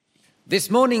This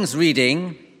morning's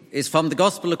reading is from the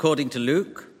Gospel according to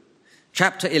Luke,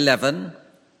 chapter 11,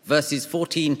 verses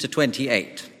 14 to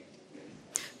 28.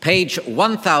 Page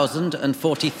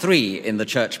 1043 in the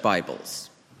Church Bibles.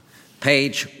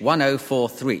 Page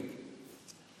 1043.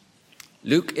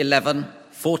 Luke 11,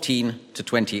 14 to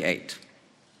 28.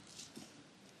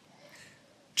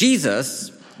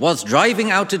 Jesus was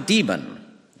driving out a demon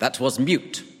that was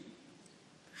mute.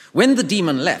 When the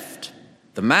demon left,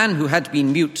 the man who had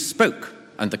been mute spoke,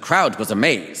 and the crowd was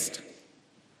amazed.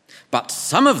 But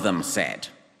some of them said,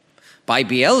 "By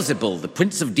Beelzebul, the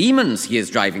prince of demons, he is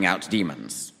driving out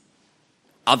demons."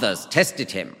 Others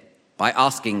tested him by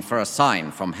asking for a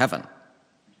sign from heaven.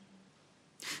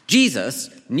 Jesus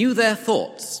knew their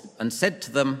thoughts and said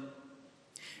to them,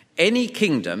 "Any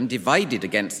kingdom divided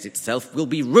against itself will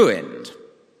be ruined,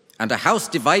 and a house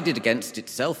divided against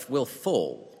itself will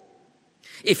fall.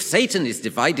 If Satan is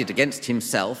divided against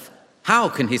himself, how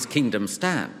can his kingdom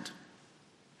stand?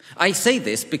 I say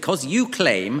this because you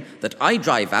claim that I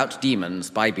drive out demons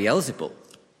by Beelzebul.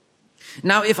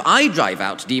 Now, if I drive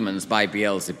out demons by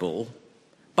Beelzebul,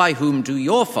 by whom do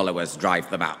your followers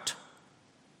drive them out?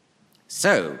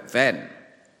 So, then,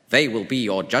 they will be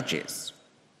your judges.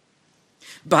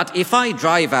 But if I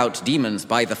drive out demons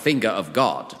by the finger of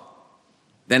God,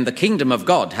 then the kingdom of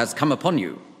God has come upon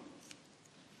you.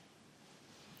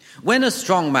 When a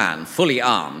strong man, fully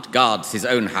armed, guards his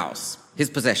own house,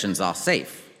 his possessions are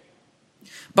safe.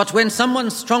 But when someone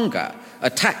stronger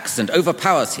attacks and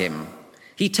overpowers him,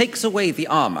 he takes away the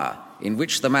armor in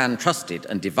which the man trusted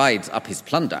and divides up his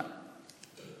plunder.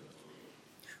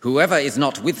 Whoever is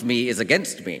not with me is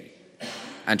against me,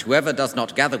 and whoever does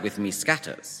not gather with me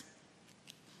scatters.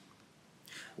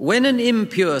 When an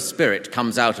impure spirit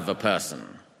comes out of a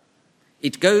person,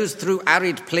 it goes through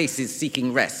arid places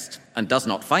seeking rest and does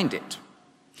not find it.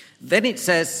 Then it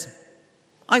says,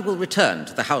 'I will return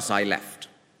to the house I left.'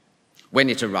 When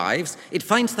it arrives, it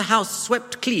finds the house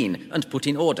swept clean and put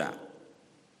in order.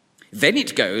 Then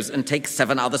it goes and takes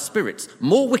 7 other spirits,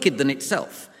 more wicked than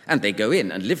itself, and they go in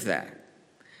and live there.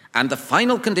 And the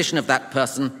final condition of that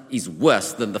person is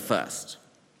worse than the first."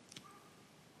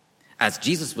 As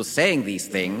Jesus was saying these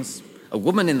things, a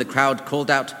woman in the crowd called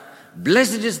out,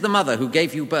 "Blessed is the mother who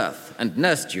gave you birth and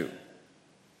nursed you."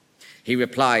 He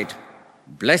replied,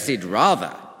 "Blessed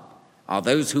rather are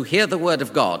those who hear the word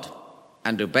of God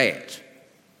and obey it."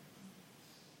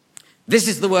 This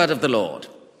is the word of the Lord.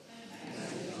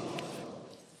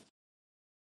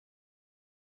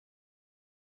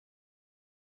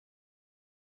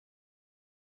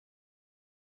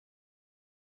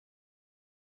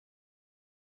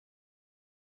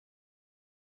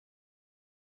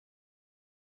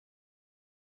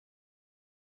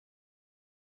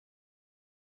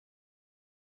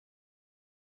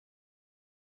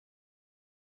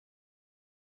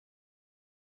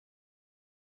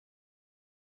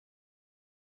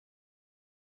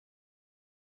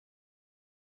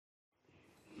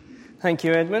 Thank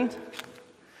you, Edmund.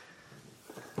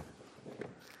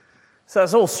 So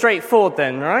that's all straightforward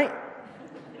then, right?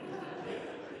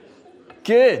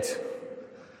 Good.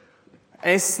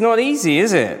 It's not easy,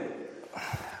 is it?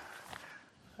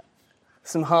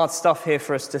 Some hard stuff here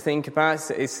for us to think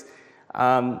about.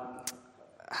 I've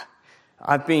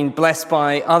been blessed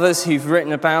by others who've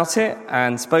written about it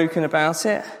and spoken about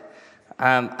it.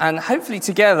 And hopefully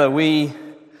together we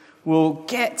will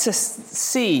get to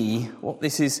see what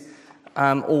this is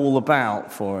all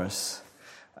about for us.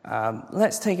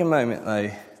 Let's take a moment, though,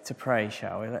 to pray,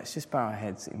 shall we? Let's just bow our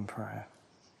heads in prayer.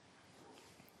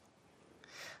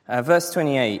 Verse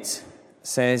 28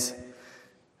 says,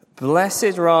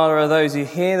 "Blessed rather are those who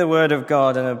hear the word of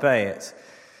God and obey it."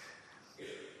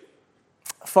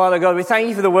 Father God, we thank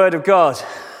you for the word of God.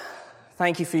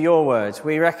 Thank you for your word.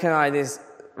 We recognize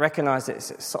that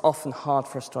it's often hard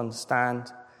for us to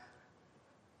understand.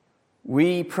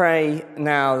 We pray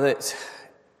now that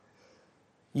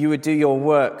you would do your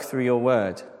work through your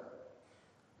word,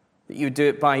 that you would do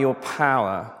it by your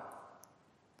power,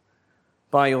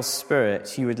 by your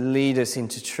Spirit. You would lead us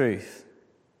into truth,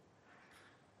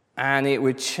 and it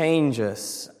would change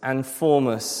us and form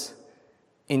us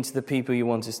into the people you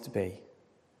want us to be.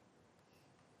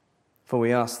 For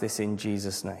we ask this in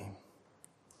Jesus' name.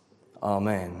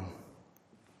 Amen.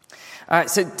 All right,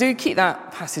 so do keep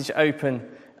that passage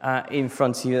open in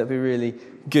front of you. That'd be really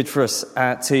good for us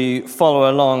to follow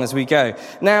along as we go.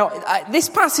 Now, this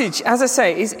passage, as I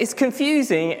say, is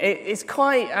confusing. It's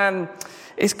quite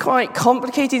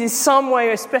complicated in some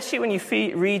way, especially when you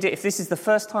read it. If this is the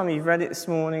first time you've read it this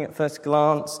morning at first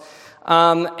glance,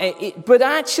 but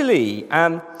actually,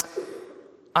 I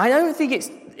don't think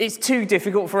it's too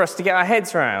difficult for us to get our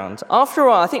heads around. After a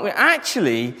while, I think we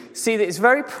actually see that it's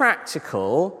very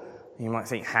practical. You might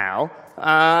think, how?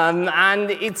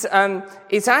 And it's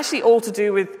actually all to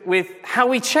do with how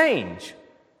we change.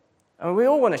 I mean, we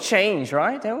all want to change,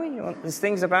 right? Don't we? There's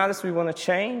things about us we want to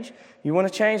change. You want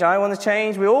to change, I want to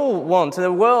change. We all want, to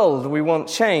the world, we want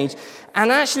change.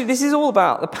 And actually, this is all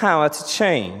about the power to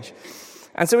change.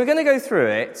 And so we're going to go through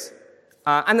it.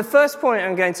 And the first point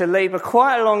I'm going to labour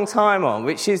quite a long time on,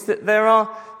 which is that there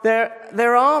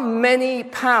are many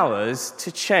powers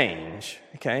to change,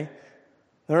 okay?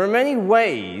 There are many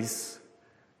ways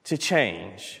to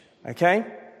change, okay?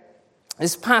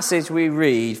 This passage we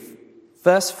read,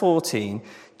 verse 14,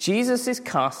 Jesus is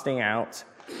casting out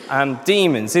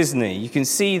demons, isn't he? You can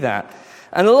see that.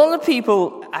 And a lot of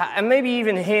people, and maybe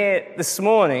even here this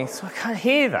morning, so I can't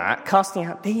hear that, casting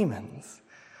out demons,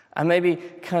 and maybe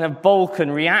kind of balk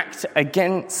and react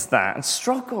against that and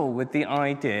struggle with the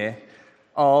idea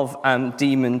of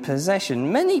demon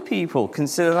possession. Many people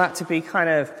consider that to be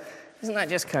isn't that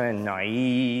just kind of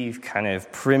naive, kind of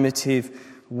primitive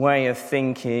way of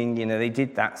thinking? You know, they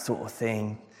did that sort of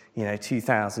thing,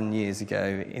 2,000 years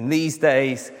ago. In these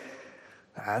days,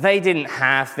 they didn't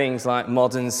have things like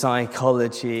modern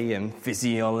psychology and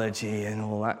physiology and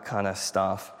all that kind of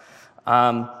stuff.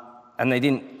 And they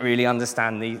didn't really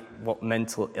understand what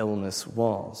mental illness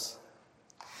was.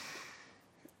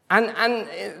 And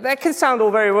that can sound all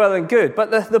very well and good,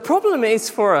 but the problem is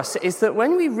for us is that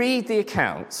when we read the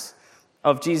accounts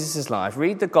of Jesus' life,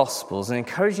 read the Gospels, and I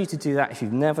encourage you to do that if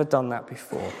you've never done that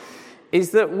before,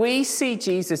 is that we see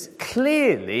Jesus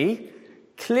clearly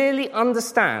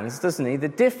understands, doesn't he, the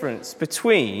difference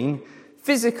between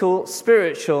physical,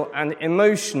 spiritual, and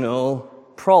emotional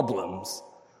problems.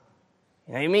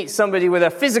 You meet somebody with a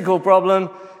physical problem,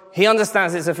 he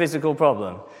understands it's a physical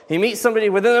problem. He meets somebody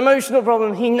with an emotional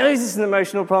problem, he knows it's an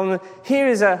emotional problem. Here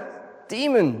is a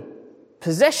demon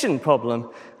possession problem,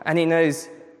 and he knows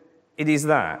it is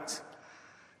that.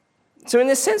 So in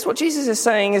a sense, what Jesus is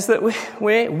saying is that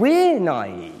we're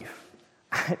naive,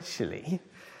 actually,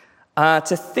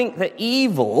 to think that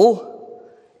evil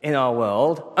in our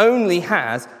world only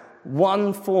has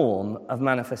one form of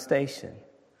manifestation,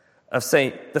 of,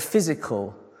 say, the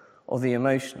physical or the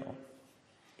emotional.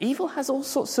 Evil has all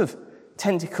sorts of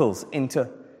tentacles into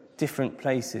different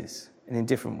places and in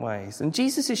different ways. And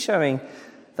Jesus is showing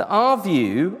that our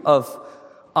view of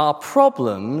our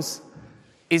problems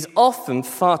is often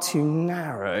far too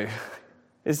narrow,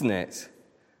 isn't it?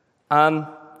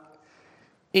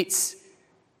 It's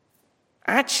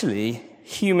actually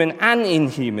human and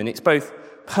inhuman. It's both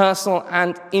personal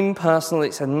and impersonal.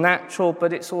 It's a natural,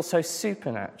 but it's also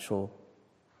supernatural.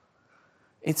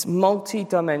 It's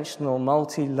multi-dimensional,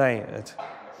 multi-layered.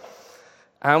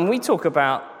 And we talk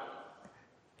about,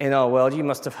 in our world, you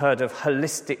must have heard of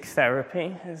holistic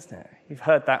therapy, isn't it? You've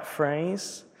heard that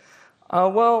phrase.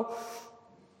 Well,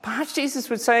 perhaps Jesus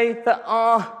would say that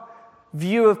our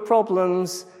view of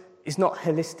problems is not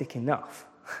holistic enough.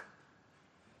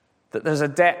 That there's a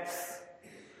depth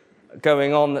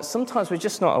going on that sometimes we're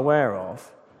just not aware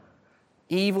of.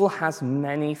 Evil has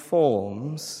many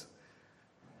forms.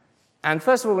 And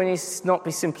first of all, we need to not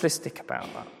be simplistic about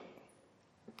that.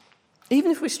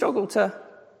 Even if we struggle to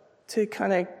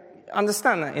kind of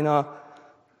understand that in our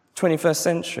 21st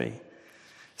century.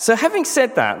 So having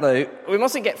said that, though, we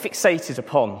mustn't get fixated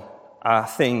upon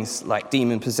things like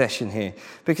demon possession here,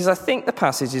 because I think the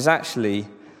passage is actually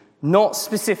not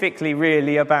specifically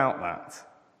really about that.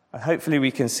 And hopefully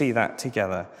we can see that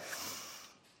together.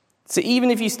 So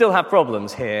even if you still have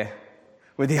problems here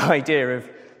with the idea of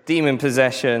demon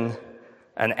possession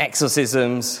and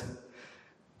exorcisms,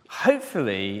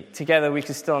 hopefully together we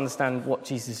can still understand what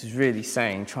Jesus is really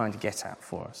saying, trying to get at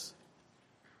for us.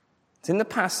 So in the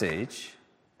passage,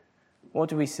 what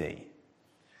do we see?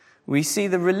 We see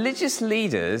the religious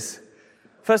leaders,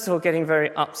 first of all, getting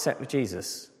very upset with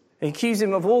Jesus. They accuse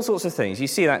him of all sorts of things. You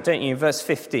see that, don't you, in verse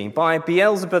 15. By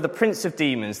Beelzebub, the prince of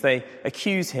demons, they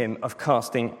accuse him of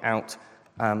casting out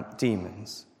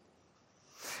demons.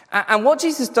 And what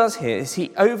Jesus does here is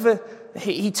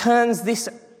he turns this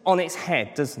on its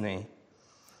head, doesn't he?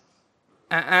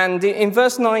 And in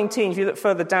verse 19, if you look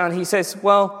further down, he says,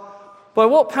 well, by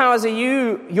what powers are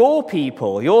you, your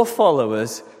people, your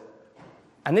followers,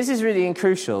 and this is really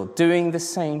crucial, doing the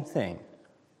same thing?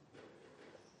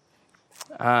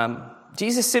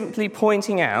 Jesus simply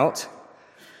pointing out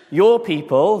your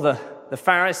people, the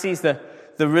Pharisees, the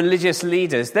religious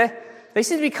leaders, they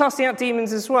seem to be casting out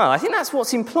demons as well. I think that's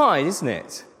what's implied, isn't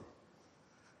it?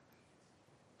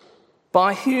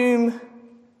 By whom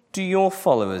do your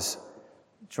followers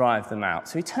drive them out?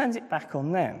 So he turns it back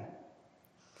on them.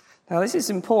 Now, this is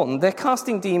important. They're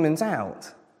casting demons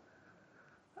out.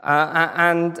 There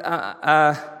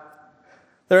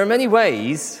are many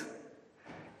ways,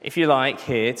 if you like,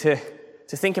 here to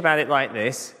think about it like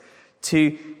this,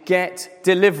 to get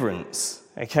deliverance,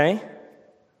 okay?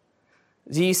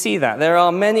 Do you see that? There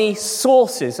are many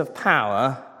sources of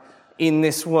power in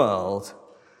this world.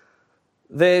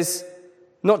 There's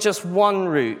not just one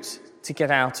route to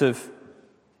get out of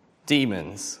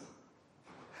demons.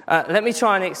 Let me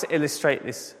try and illustrate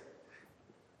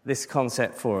this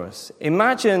concept for us.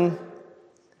 Imagine,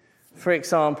 for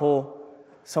example,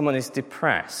 someone is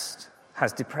depressed,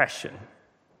 has depression.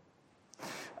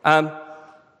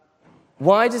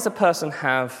 Why does a person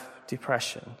have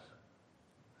depression?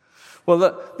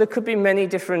 Well, there could be many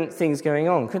different things going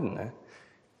on, couldn't there?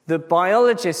 The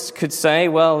biologists could say,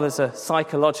 well, there's a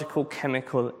psychological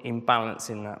chemical imbalance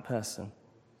in that person.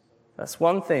 That's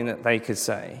one thing that they could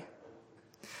say.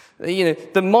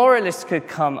 The moralists could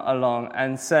come along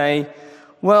and say,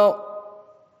 well,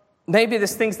 maybe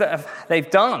there's things that they've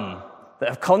done that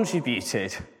have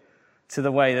contributed to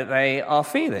the way that they are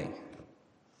feeling.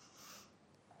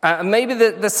 Maybe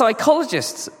the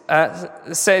psychologist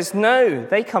says no.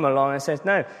 They come along and says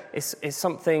no. It's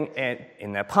something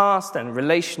in their past and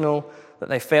relational that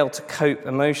they failed to cope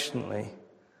emotionally.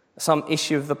 Some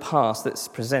issue of the past that's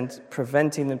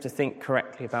preventing them to think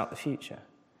correctly about the future.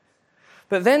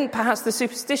 But then perhaps the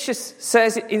superstitious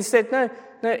says instead, no,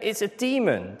 it's a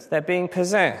demon. They're being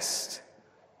possessed.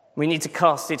 We need to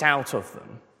cast it out of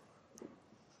them.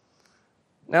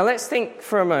 Now let's think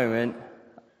for a moment.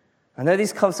 I know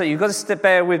these concepts, you've got to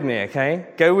bear with me, okay?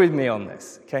 Go with me on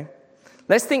this, okay?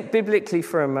 Let's think biblically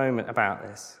for a moment about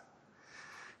this.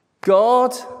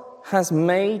 God has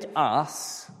made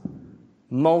us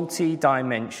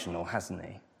multi-dimensional, hasn't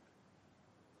he?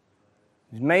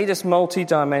 He's made us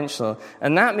multi-dimensional,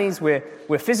 and that means we're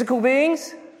physical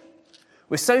beings,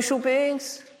 we're social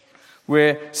beings,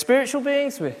 we're spiritual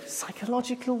beings, we're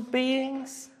psychological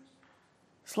beings.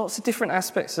 There's lots of different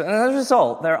aspects. And as a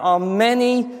result, there are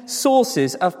many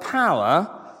sources of power,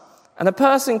 and a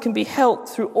person can be helped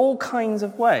through all kinds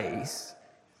of ways.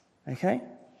 Okay?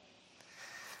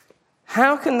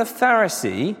 How can the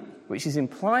Pharisee, which is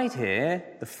implied here,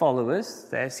 the followers,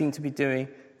 they seem to be doing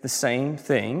the same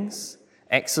things,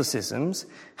 exorcisms,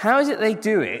 how is it they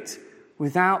do it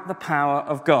without the power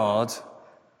of God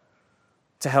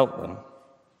to help them?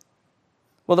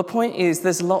 Well, the point is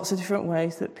there's lots of different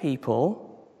ways that people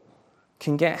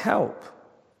can get help.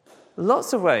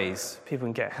 Lots of ways people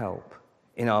can get help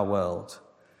in our world.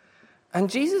 And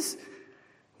Jesus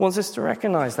wants us to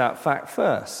recognize that fact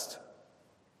first.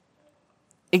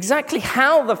 Exactly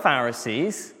how the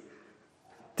Pharisees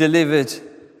delivered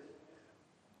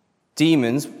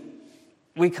demons,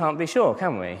 we can't be sure,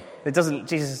 can we?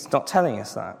 Jesus is not telling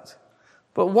us that.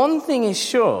 But one thing is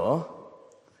sure,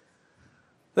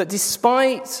 that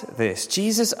despite this,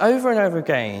 Jesus over and over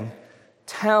again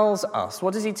tells us,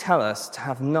 what does he tell us? To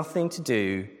have nothing to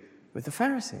do with the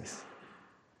Pharisees.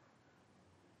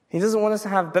 He doesn't want us to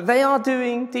have, but they are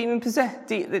doing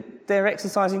they're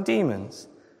exercising demons.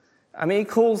 I mean, he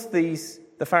calls the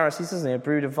Pharisees, doesn't he, a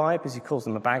brood of vipers. He calls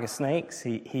them a bag of snakes.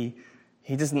 He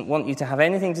doesn't want you to have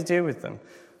anything to do with them.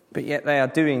 But yet they are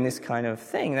doing this kind of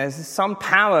thing. There's some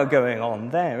power going on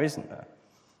there, isn't there?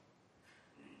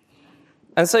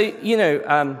 And so, you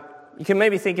can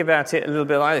maybe think about it a little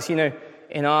bit like this.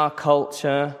 In our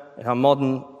culture, in our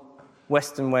modern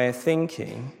Western way of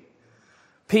thinking,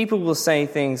 people will say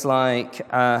things like,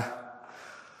 well,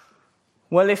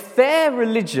 if their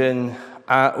religion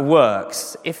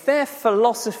works, if their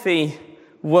philosophy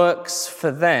works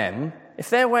for them, if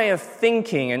their way of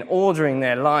thinking and ordering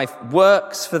their life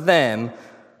works for them,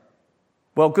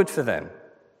 well, good for them.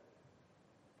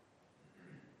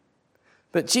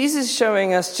 But Jesus is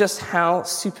showing us just how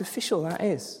superficial that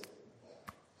is.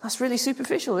 That's really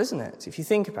superficial, isn't it, if you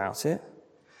think about it?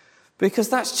 Because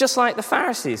that's just like the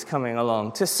Pharisees coming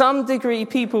along. To some degree,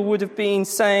 people would have been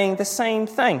saying the same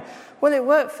thing. Well, it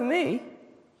worked for me.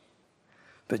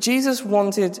 But Jesus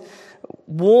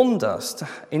warned us,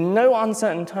 in no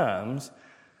uncertain terms,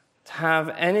 to have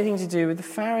anything to do with the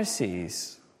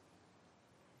Pharisees.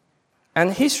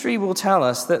 And history will tell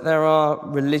us that there are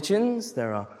religions,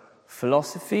 there are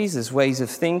philosophies, there's ways of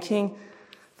thinking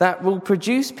that will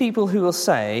produce people who will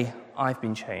say, I've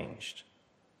been changed.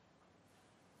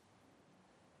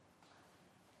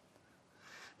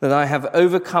 That I have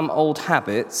overcome old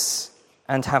habits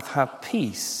and have had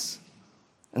peace.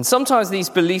 And sometimes these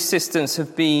belief systems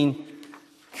have been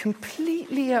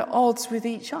completely at odds with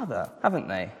each other, haven't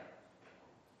they?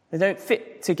 They don't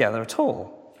fit together at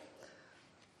all.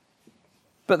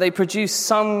 but they produce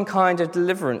some kind of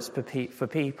deliverance for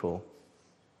people.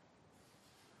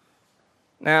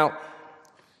 Now,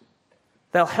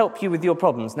 they'll help you with your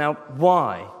problems. Now,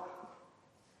 why?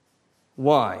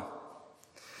 Why?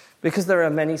 Because there are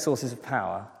many sources of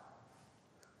power.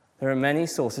 There are many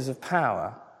sources of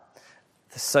power.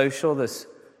 There's social, there's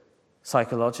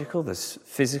psychological, there's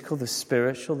physical, there's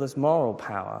spiritual, there's moral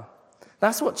power.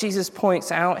 That's what Jesus points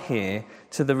out here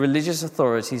to the religious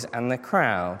authorities and the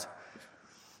crowd.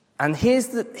 And here's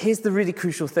the really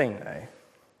crucial thing, though.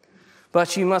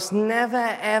 But you must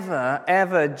never, ever,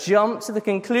 ever jump to the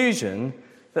conclusion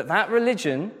that that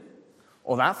religion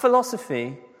or that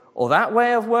philosophy or that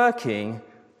way of working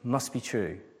must be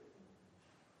true.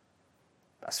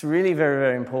 That's really very,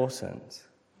 very important.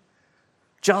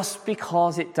 Just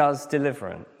because it does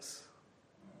deliverance.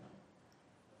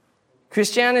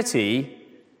 Christianity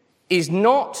is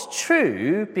not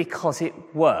true because it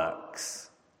works.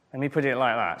 Let me put it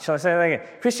like that. Shall I say that again?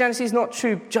 Christianity is not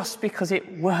true just because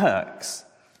it works.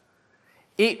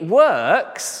 It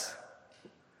works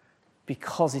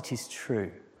because it is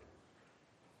true.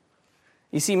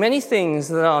 You see, many things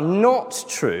that are not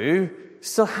true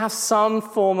still have some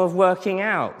form of working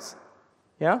out.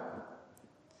 Yeah?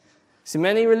 See,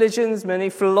 many religions, many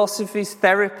philosophies,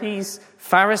 therapies,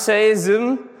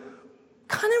 Pharisaism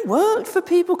kind of worked for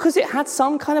people because it had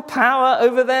some kind of power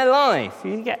over their life.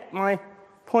 You get my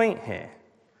point here.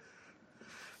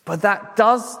 But that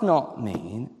does not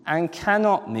mean and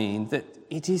cannot mean that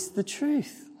it is the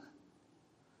truth.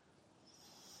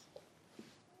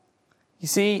 You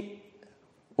see,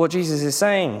 what Jesus is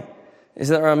saying is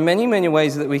that there are many, many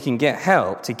ways that we can get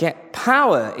help, to get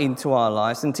power into our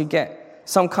lives and to get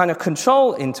some kind of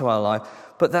control into our life,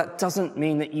 but that doesn't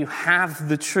mean that you have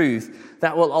the truth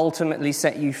that will ultimately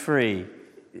set you free.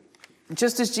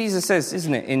 Just as Jesus says,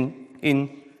 isn't it,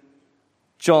 in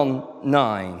John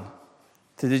 9,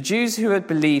 to the Jews who had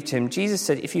believed him, Jesus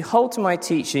said, "If you hold to my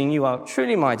teaching, you are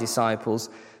truly my disciples,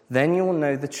 then you will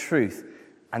know the truth,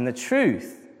 and the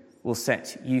truth will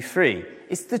set you free."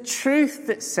 It's the truth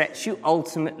that sets you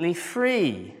ultimately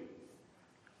free.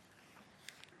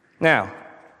 Now,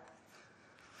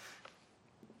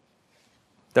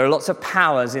 there are lots of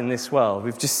powers in this world.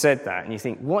 We've just said that, and you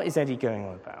think, what is Eddie going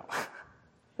on about?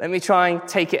 Let me try and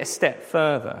take it a step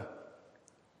further.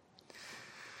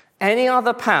 Any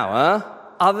other power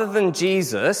other than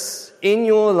Jesus in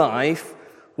your life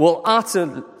will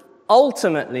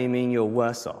ultimately mean you're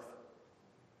worse off.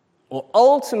 Or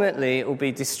ultimately it will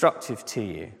be destructive to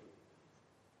you.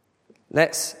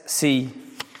 Let's see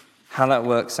how that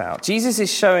works out. Jesus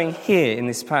is showing here in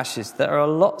this passage that there are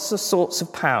lots of sorts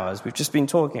of powers we've just been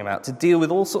talking about to deal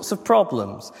with all sorts of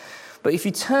problems. But if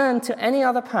you turn to any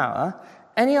other power,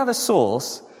 any other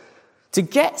source, to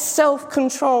get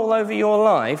self-control over your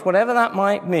life, whatever that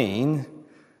might mean,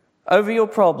 over your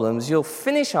problems, you'll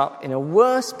finish up in a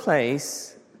worse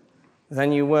place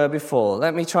than you were before.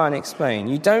 Let me try and explain.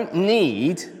 You don't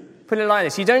need, put it like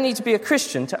this, you don't need to be a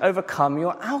Christian to overcome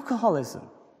your alcoholism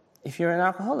if you're an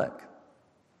alcoholic.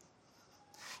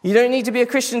 You don't need to be a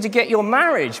Christian to get your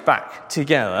marriage back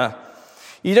together.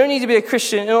 You don't need to be a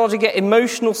Christian in order to get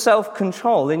emotional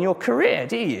self-control in your career,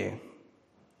 do you?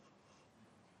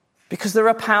 Because there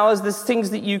are powers, there's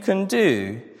things that you can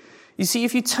do. You see,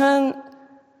 if you turn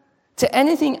to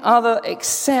anything other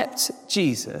except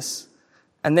Jesus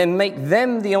and then make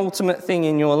them the ultimate thing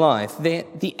in your life,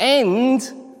 the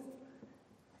end,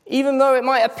 even though it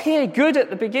might appear good at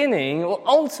the beginning, or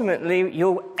ultimately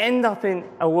you'll end up in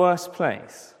a worse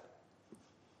place.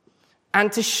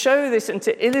 And to show this and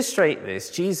to illustrate this,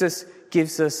 Jesus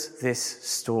gives us this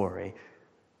story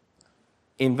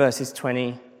in verses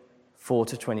 24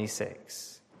 to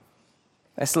 26.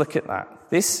 Let's look at that.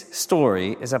 This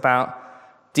story is about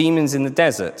demons in the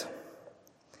desert.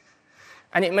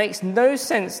 And it makes no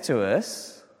sense to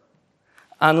us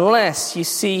unless you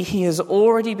see he has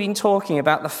already been talking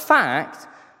about the fact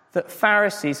that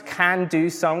Pharisees can do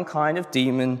some kind of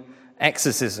demon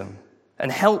exorcism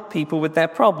and help people with their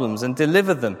problems and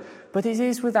deliver them. But it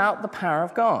is without the power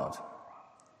of God.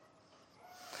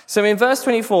 So in verse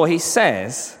 24, he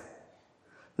says,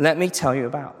 "Let me tell you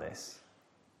about this.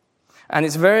 And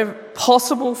it's very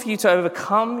possible for you to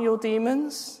overcome your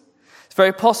demons. It's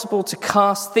very possible to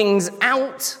cast things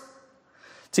out,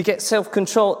 to get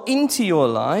self-control into your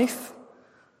life,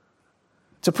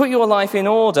 to put your life in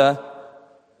order,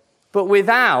 but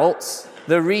without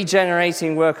the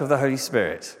regenerating work of the Holy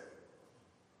Spirit."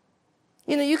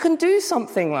 You know, you can do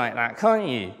something like that, can't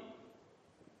you?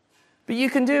 But you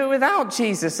can do it without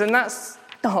Jesus, and that's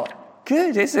not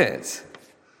good, is it?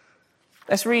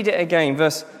 Let's read it again,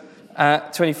 verse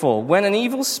 24. When an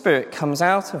evil spirit comes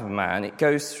out of a man, it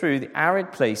goes through the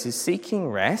arid places seeking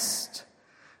rest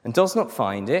and does not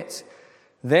find it.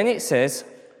 Then it says,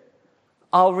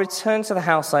 I'll return to the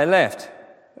house I left.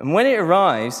 And when it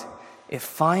arrives, it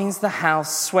finds the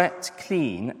house swept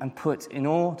clean and put in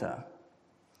order.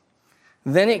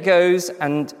 Then it goes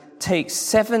and takes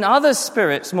 7 other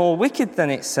spirits more wicked than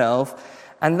itself,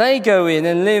 and they go in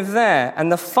and live there.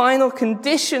 And the final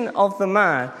condition of the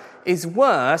man is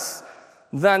worse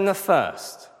than the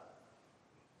first.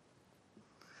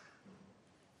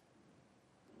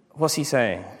 What's he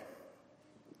saying?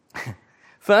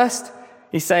 First,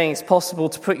 he's saying it's possible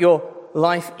to put your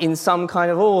life in some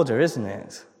kind of order, isn't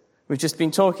it? We've just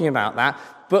been talking about that,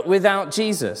 but without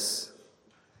Jesus.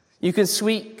 You can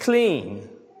sweep clean.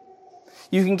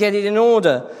 You can get it in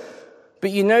order.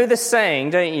 But you know the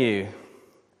saying, don't you,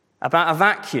 about a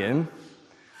vacuum?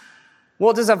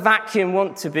 What does a vacuum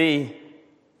want to be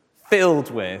filled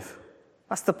with?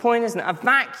 That's the point, isn't it? A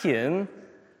vacuum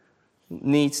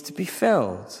needs to be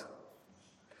filled.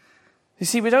 You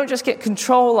see, we don't just get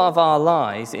control of our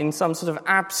lives in some sort of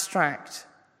abstract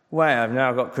way. I've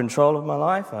now got control of my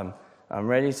life. I'm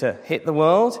ready to hit the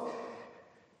world.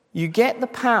 You get the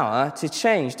power to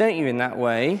change, don't you, in that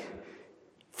way,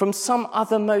 from some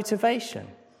other motivation,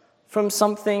 from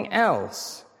something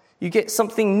else. You get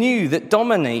something new that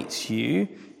dominates you.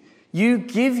 You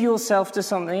give yourself to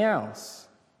something else.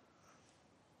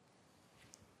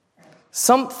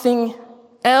 Something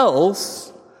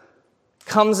else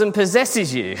comes and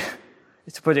possesses you,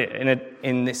 to put it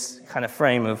in this kind of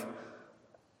frame of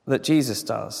that Jesus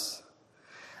does.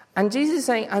 And Jesus is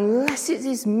saying, unless it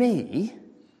is me,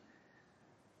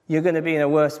 you're going to be in a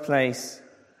worse place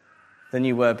than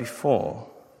you were before.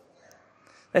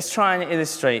 Let's try and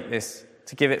illustrate this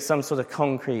to give it some sort of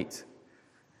concrete,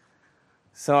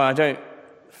 so I don't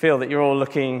feel that you're all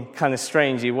looking kind of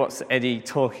strangely, what's Eddie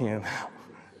talking about?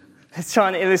 Let's try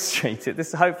and illustrate it.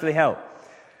 This will hopefully help.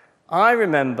 I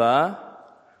remember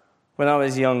when I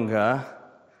was younger,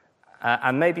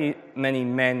 and maybe many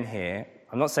men here,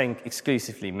 I'm not saying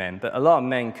exclusively men, but a lot of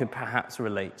men could perhaps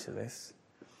relate to this.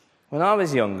 When I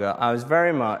was younger, I was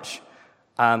very much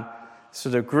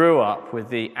sort of grew up with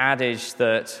the adage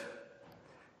that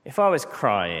if I was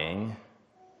crying,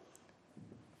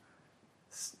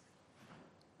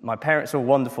 my parents were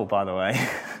wonderful, by the way.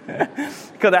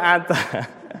 Got to add that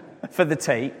for the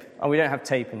tape. Oh, we don't have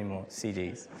tape anymore,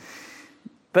 CDs.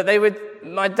 But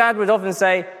my dad would often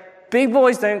say, big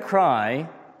boys don't cry,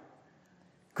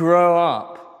 grow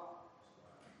up.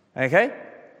 Okay?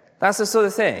 That's the sort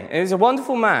of thing. He was a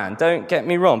wonderful man, don't get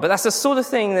me wrong, but that's the sort of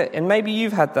thing that, and maybe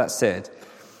you've had that said,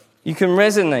 you can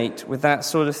resonate with that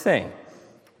sort of thing.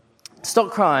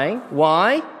 Stop crying.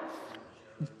 Why?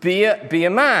 Be a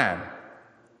man.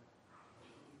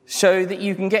 Show that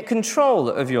you can get control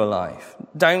of your life.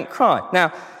 Don't cry.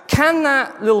 Now, can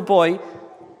that little boy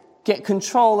get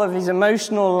control of his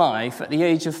emotional life at the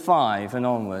age of 5 and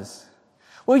onwards?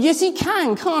 Well, yes, he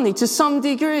can, can't he? To some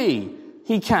degree,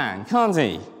 he can, can't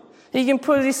he? He can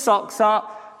put his socks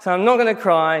up, so I'm not going to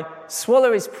cry,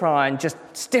 swallow his pride, and just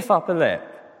stiff up a lip.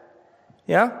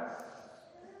 Yeah?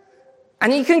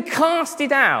 And he can cast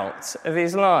it out of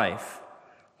his life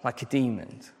like a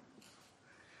demon.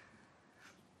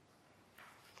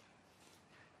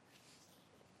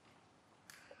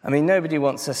 I mean, nobody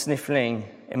wants a sniffling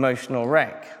emotional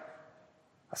wreck.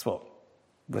 That's what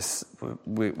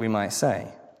we might say.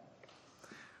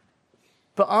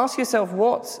 But ask yourself,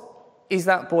 what is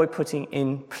that boy putting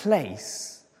in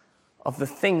place of the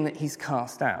thing that he's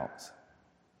cast out?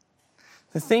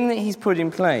 The thing that he's put in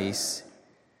place,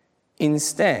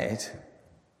 instead,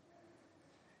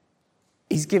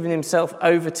 he's given himself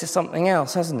over to something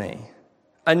else, hasn't he?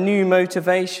 A new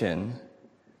motivation.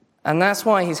 And that's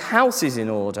why his house is in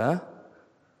order.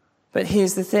 But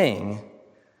here's the thing.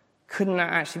 Couldn't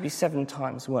that actually be 7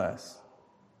 times worse?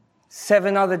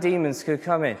 7 other demons could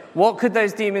come in. What could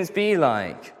those demons be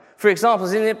like? For example,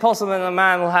 isn't it possible that a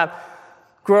man will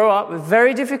grow up with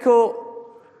very difficult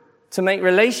to make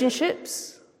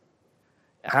relationships?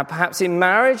 Perhaps in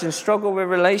marriage and struggle with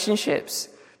relationships?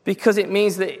 Because it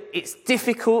means that it's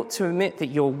difficult to admit that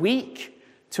you're weak,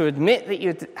 to admit that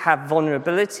you have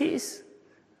vulnerabilities.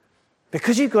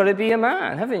 Because you've got to be a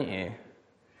man, haven't you?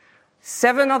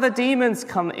 7 other demons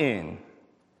come in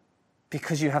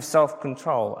because you have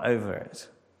self-control over it.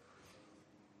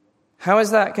 How is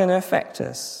that going to affect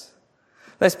us?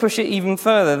 Let's push it even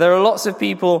further. There are lots of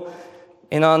people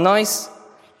in our nice,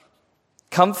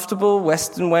 comfortable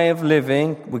Western way of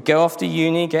living. We go off to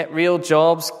uni, get real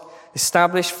jobs,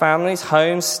 establish families,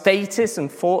 homes, status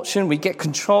and fortune. We get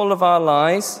control of our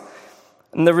lives.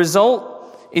 And the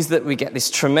result is that we get this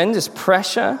tremendous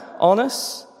pressure on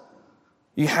us.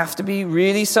 You have to be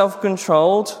really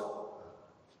self-controlled.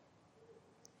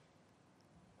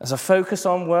 As a focus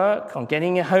on work, on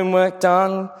getting your homework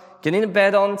done, getting to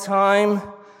bed on time,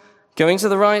 going to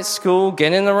the right school,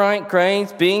 getting the right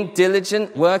grades, being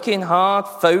diligent, working hard,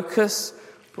 focus.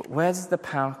 But where does the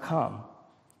power come?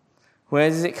 Where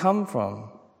does it come from?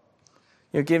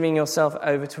 You're giving yourself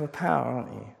over to a power,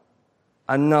 aren't you?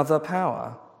 Another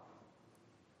power.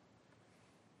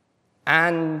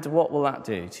 And what will that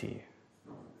do to you?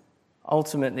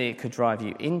 Ultimately, it could drive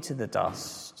you into the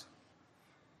dust,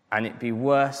 and it'd be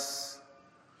worse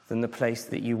than the place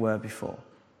that you were before.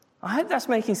 I hope that's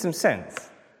making some sense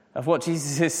of what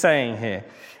Jesus is saying here.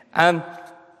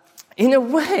 In a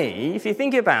way, if you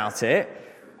think about it,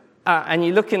 and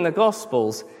you look in the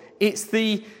Gospels, it's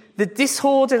the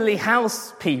disorderly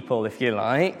house people, if you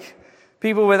like,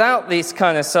 people without this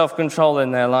kind of self-control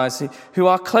in their lives, who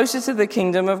are closer to the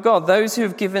kingdom of God, those who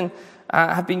have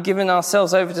been given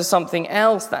ourselves over to something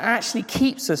else that actually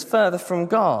keeps us further from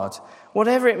God.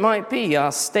 Whatever it might be,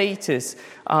 our status,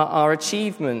 our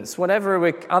achievements,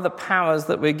 whatever other powers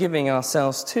that we're giving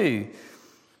ourselves to.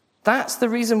 That's the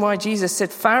reason why Jesus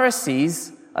said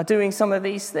Pharisees are doing some of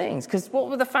these things. Because what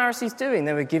were the Pharisees doing?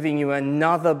 They were giving you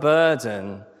another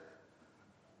burden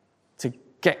to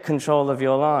get control of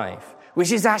your life,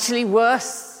 which is actually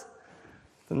worse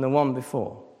than the one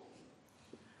before.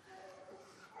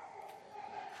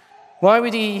 Why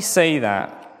would he say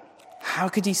that? How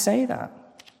could he say that?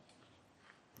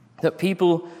 That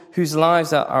people whose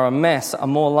lives are a mess are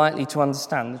more likely to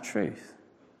understand the truth.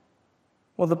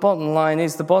 Well, the bottom line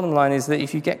is that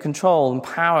if you get control and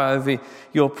power over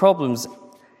your problems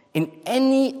in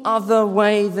any other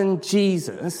way than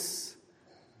Jesus,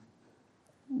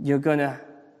 you're going to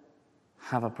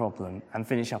have a problem and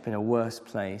finish up in a worse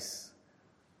place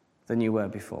than you were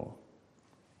before.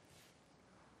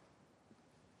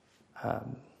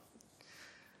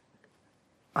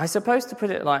 I suppose to put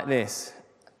it like this,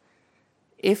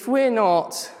 if we're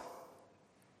not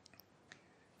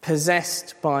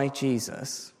possessed by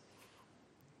Jesus,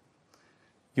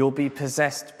 you'll be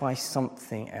possessed by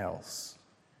something else.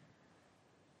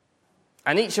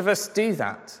 And each of us do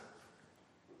that.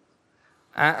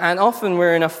 And often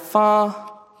we're in a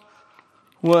far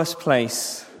worse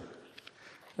place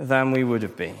than we would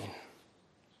have been.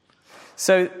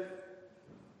 So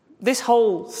this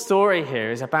whole story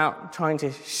here is about trying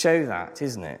to show that,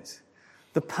 isn't it?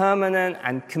 The permanent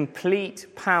and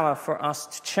complete power for us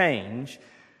to change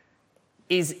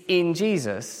is in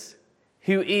Jesus,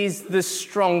 who is the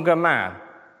stronger man.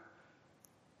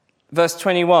 Verse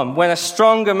 21, when a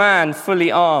stronger man,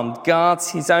 fully armed, guards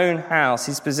his own house,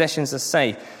 his possessions are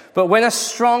safe. But when a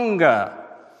stronger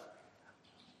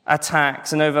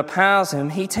attacks and overpowers him,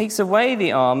 he takes away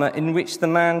the armor in which the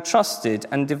man trusted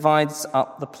and divides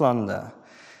up the plunder.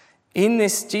 In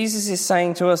this, Jesus is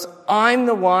saying to us, I'm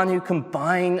the one who can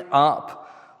bind up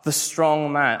the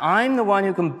strong man. I'm the one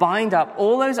who can bind up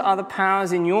all those other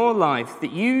powers in your life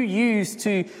that you use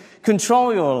to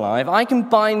control your life. I can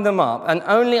bind them up, and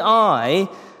only I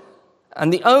am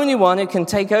the only one who can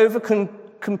take over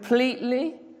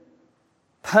completely,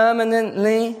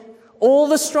 permanently, all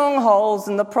the strongholds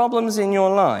and the problems in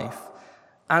your life.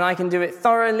 And I can do it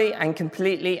thoroughly and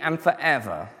completely and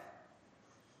forever.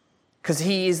 Because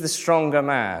he is the stronger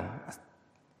man.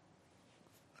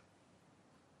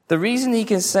 The reason he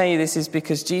can say this is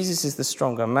because Jesus is the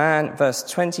stronger man. Verse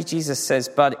 20, Jesus says,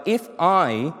 but if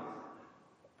I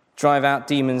drive out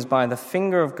demons by the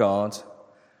finger of God,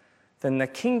 then the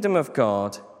kingdom of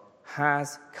God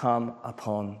has come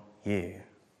upon you.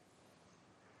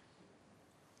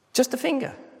 Just a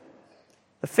finger.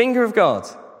 The finger of God.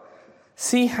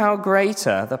 See how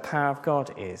greater the power of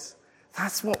God is.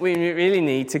 That's what we really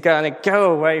need to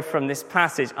go away from this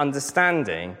passage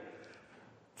understanding.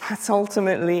 That's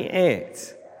ultimately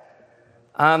it.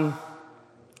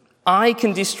 I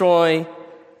can destroy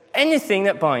anything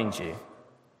that binds you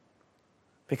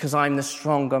because I'm the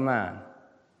stronger man.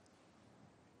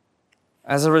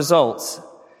 As a result,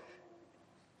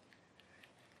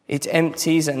 it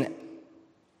empties and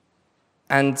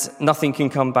nothing can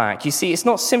come back. You see, it's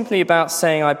not simply about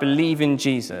saying, I believe in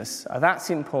Jesus. That's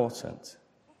important.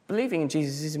 Believing in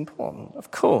Jesus is important,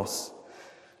 of course.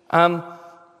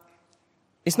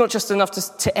 It's not just enough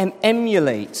to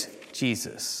emulate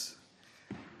Jesus.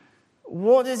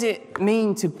 What does it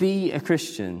mean to be a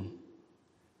Christian?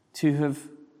 To have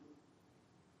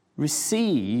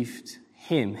received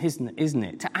him, isn't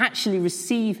it? To actually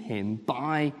receive him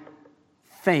by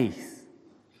faith.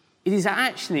 It is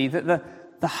actually that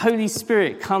the Holy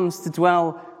Spirit comes to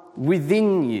dwell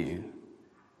within you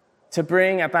to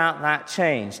bring about that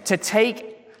change, to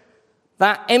take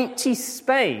that empty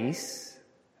space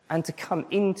and to come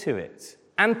into it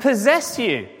and possess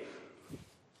you.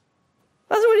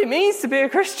 That's what it means to be a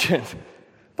Christian.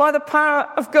 By the power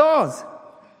of God,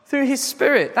 through his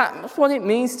Spirit. That's what it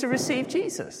means to receive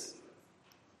Jesus.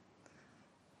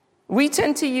 We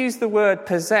tend to use the word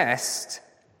possessed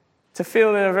to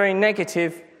feel in a very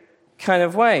negative kind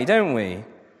of way, don't we?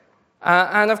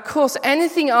 And of course,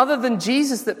 anything other than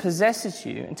Jesus that possesses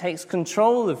you and takes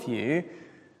control of you,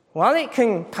 while it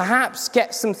can perhaps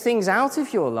get some things out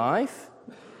of your life,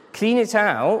 clean it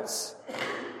out,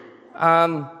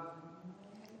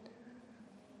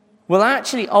 will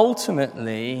actually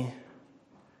ultimately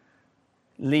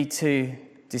lead to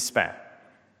despair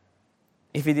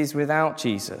if it is without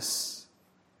Jesus.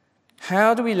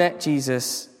 How do we let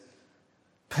Jesus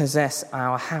possess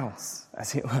our house,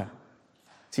 as it were,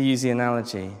 to use the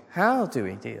analogy? How do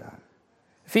we do that?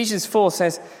 Ephesians 4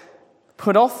 says,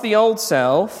 put off the old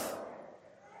self,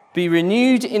 be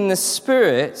renewed in the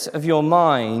spirit of your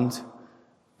mind,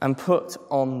 and put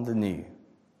on the new.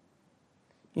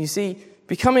 You see,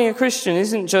 becoming a Christian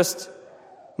isn't just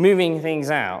moving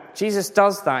things out. Jesus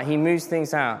does that. He moves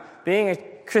things out. Being a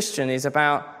Christian is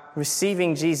about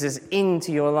receiving Jesus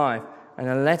into your life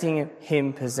and letting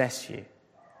him possess you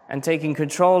and taking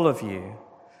control of you,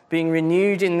 being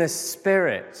renewed in the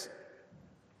spirit,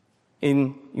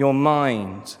 in your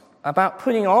mind, about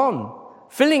putting on,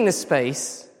 filling the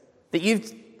space that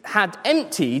you've had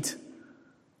emptied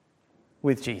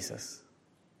with Jesus.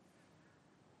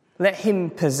 Let him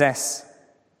possess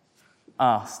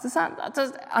us.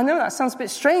 I know that sounds a bit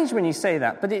strange when you say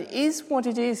that, but it is what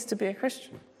it is to be a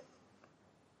Christian.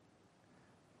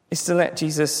 It's to let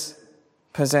Jesus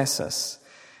possess us.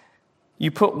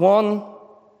 You put one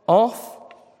off,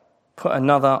 put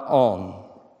another on.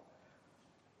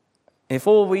 If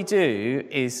all we do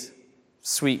is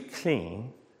sweep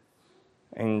clean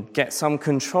and get some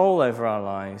control over our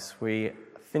lives, we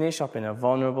finish up in a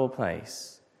vulnerable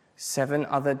place. 7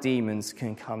 other demons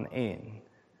can come in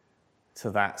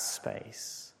to that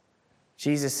space.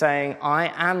 Jesus saying,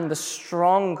 I am the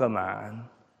stronger man,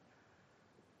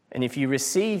 and if you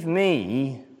receive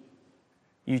me,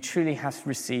 you truly have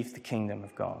received the kingdom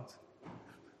of God.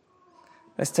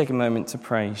 Let's take a moment to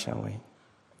pray, shall we?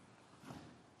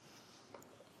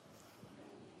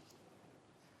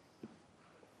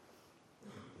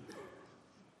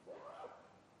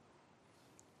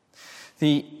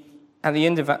 At the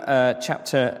end of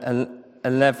chapter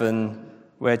 11,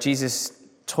 where Jesus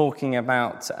talking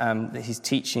about his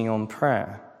teaching on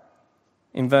prayer,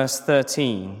 in verse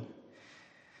 13,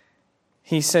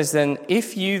 he says then,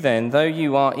 if you then, though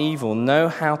you are evil, know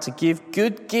how to give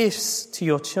good gifts to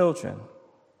your children,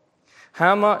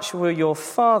 how much will your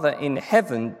Father in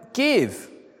heaven give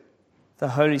the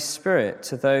Holy Spirit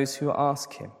to those who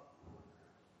ask him?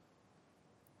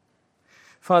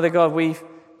 Father God, we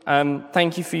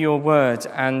thank you for your word,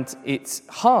 and it's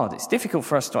hard, it's difficult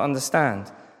for us to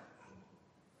understand.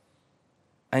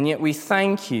 And yet we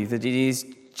thank you that it is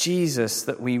Jesus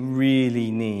that we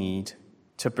really need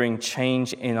to bring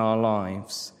change in our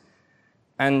lives.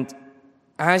 And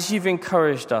as you've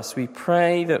encouraged us, we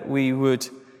pray that we would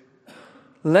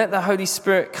let the Holy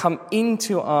Spirit come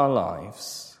into our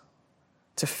lives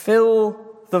to fill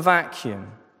the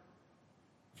vacuum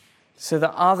so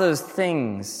that other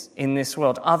things in this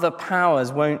world, other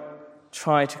powers won't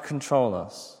try to control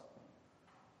us.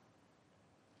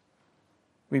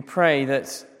 We pray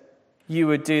that you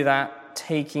would do that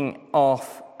taking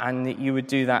off and that you would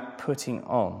do that putting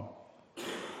on.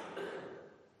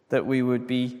 That we would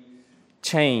be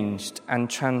changed and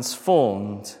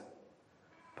transformed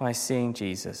by seeing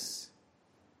Jesus.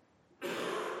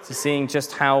 To seeing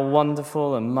just how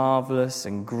wonderful and marvelous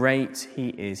and great he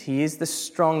is. He is the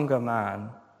stronger man.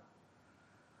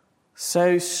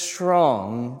 So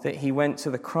strong that he went to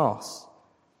the cross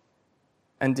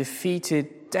and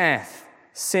defeated death,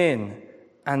 sin,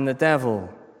 and the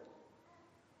devil,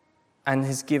 and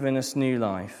has given us new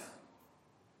life.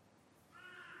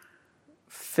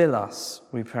 Fill us,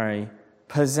 we pray.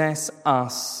 Possess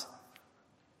us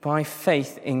by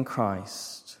faith in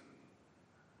Christ.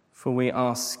 For we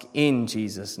ask in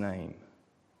Jesus' name.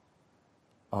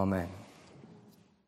 Amen.